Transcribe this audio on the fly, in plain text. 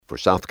For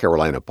South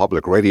Carolina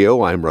Public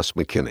Radio, I'm Russ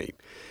McKinney.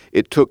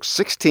 It took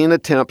 16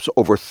 attempts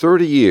over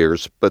 30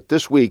 years, but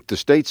this week the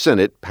state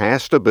Senate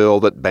passed a bill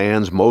that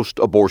bans most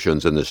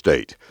abortions in the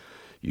state.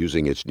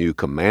 Using its new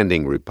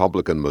commanding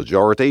Republican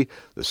majority,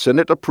 the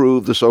Senate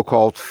approved the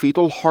so-called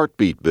fetal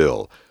heartbeat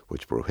bill,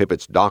 which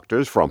prohibits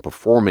doctors from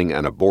performing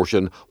an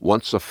abortion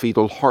once a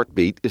fetal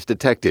heartbeat is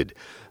detected.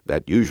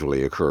 That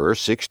usually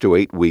occurs 6 to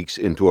 8 weeks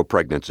into a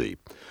pregnancy.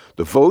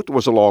 The vote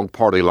was along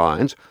party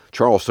lines.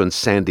 Charleston's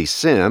Sandy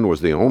Senn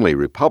was the only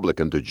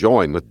Republican to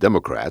join with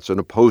Democrats in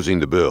opposing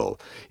the bill.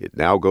 It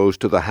now goes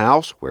to the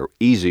House, where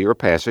easier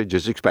passage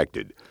is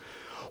expected.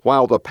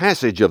 While the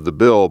passage of the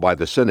bill by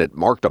the Senate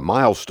marked a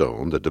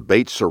milestone, the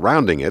debate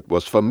surrounding it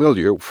was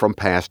familiar from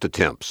past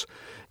attempts.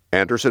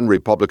 Anderson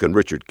Republican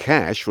Richard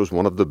Cash was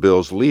one of the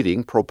bill's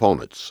leading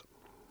proponents.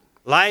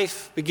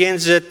 Life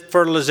begins at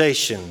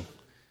fertilization.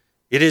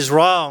 It is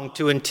wrong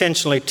to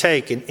intentionally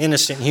take an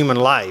innocent human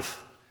life.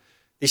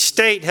 The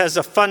state has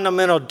a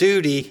fundamental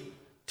duty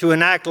to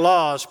enact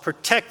laws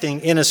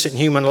protecting innocent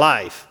human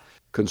life.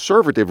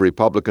 Conservative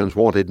Republicans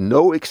wanted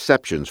no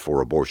exceptions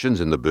for abortions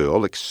in the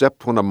bill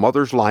except when a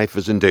mother's life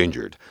is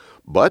endangered.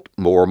 But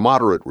more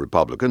moderate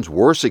Republicans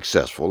were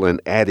successful in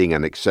adding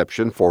an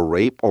exception for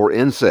rape or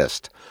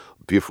incest.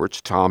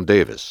 Beaufort's Tom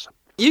Davis.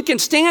 You can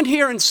stand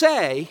here and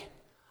say,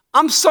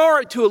 I'm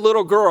sorry to a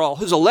little girl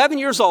who's 11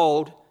 years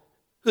old,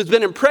 who's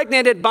been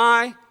impregnated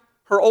by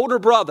her older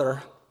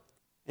brother,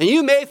 and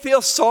you may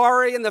feel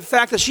sorry in the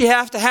fact that she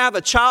has to have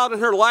a child in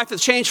her life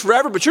that's changed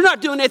forever, but you're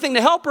not doing anything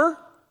to help her.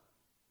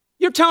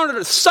 You're telling her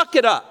to suck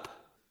it up.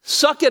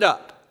 Suck it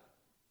up.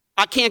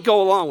 I can't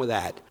go along with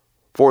that.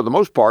 For the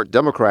most part,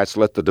 Democrats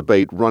let the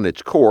debate run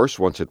its course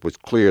once it was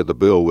clear the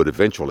bill would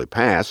eventually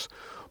pass.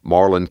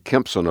 Marlon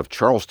Kempson of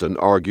Charleston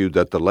argued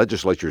that the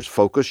legislature's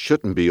focus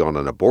shouldn't be on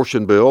an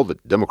abortion bill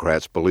that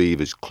Democrats believe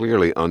is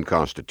clearly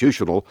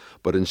unconstitutional,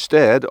 but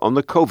instead on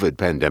the COVID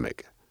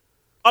pandemic.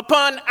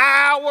 Upon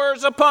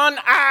hours upon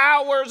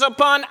hours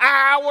upon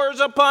hours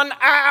upon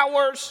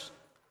hours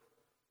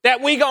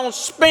that we gonna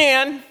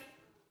spend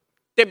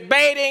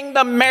debating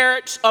the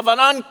merits of an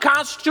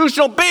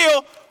unconstitutional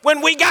bill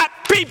when we got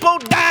people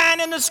dying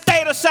in the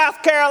state of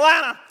South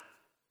Carolina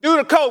due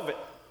to COVID.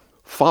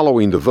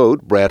 Following the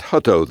vote, Brad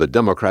Hutto, the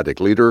Democratic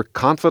leader,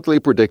 confidently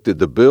predicted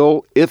the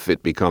bill, if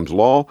it becomes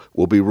law,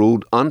 will be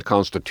ruled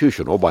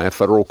unconstitutional by a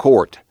federal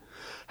court.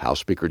 House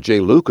Speaker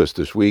Jay Lucas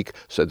this week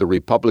said the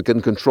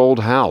Republican-controlled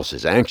House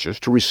is anxious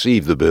to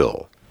receive the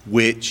bill,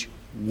 which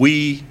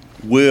we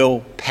will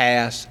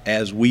pass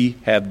as we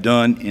have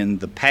done in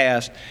the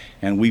past,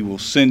 and we will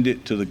send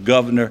it to the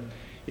governor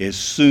as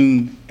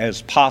soon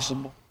as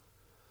possible.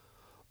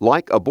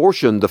 Like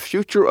abortion, the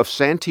future of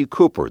Santee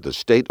Cooper, the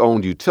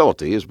state-owned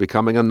utility, is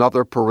becoming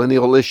another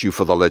perennial issue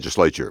for the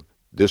legislature.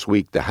 This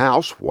week, the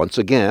House, once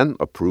again,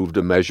 approved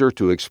a measure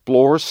to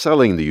explore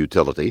selling the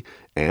utility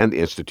and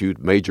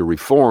institute major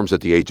reforms at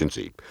the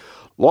agency.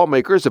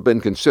 Lawmakers have been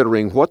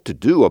considering what to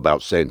do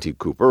about Santee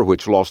Cooper,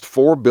 which lost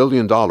 $4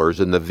 billion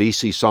in the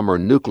V.C. Summer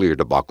nuclear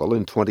debacle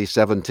in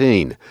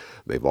 2017.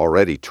 They've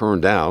already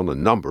turned down a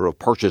number of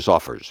purchase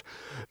offers.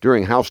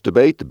 During House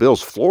debate, the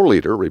bill's floor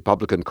leader,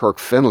 Republican Kirk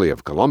Finley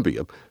of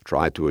Columbia,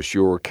 tried to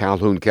assure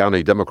Calhoun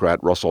County Democrat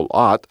Russell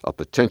Ott a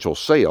potential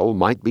sale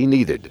might be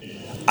needed.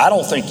 I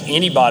don't think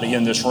anybody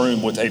in this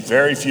room, with a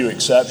very few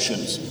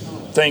exceptions,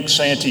 thinks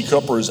Santee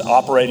Cooper is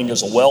operating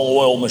as a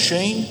well-oiled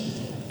machine.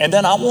 And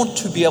then I want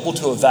to be able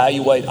to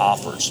evaluate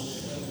offers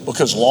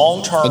because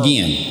long-term...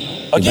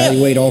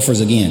 Evaluate offers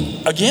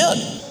again.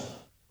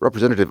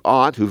 Representative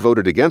Ott, who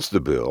voted against the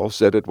bill,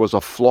 said it was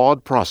a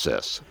flawed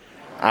process.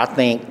 I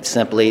think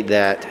simply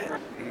that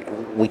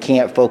we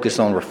can't focus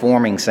on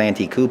reforming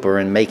Santee Cooper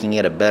and making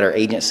it a better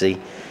agency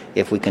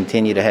if we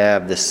continue to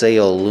have the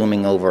sale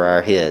looming over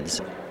our heads.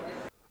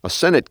 A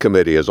Senate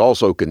committee is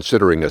also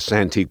considering a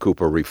Santee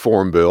Cooper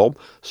reform bill.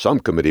 Some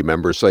committee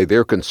members say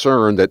they're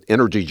concerned that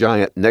energy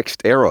giant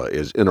NextEra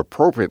is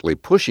inappropriately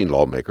pushing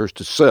lawmakers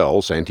to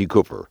sell Santee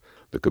Cooper.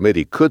 The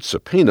committee could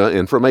subpoena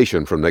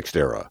information from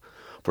NextEra.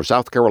 For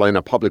South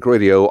Carolina Public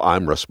Radio,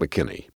 I'm Russ McKinney.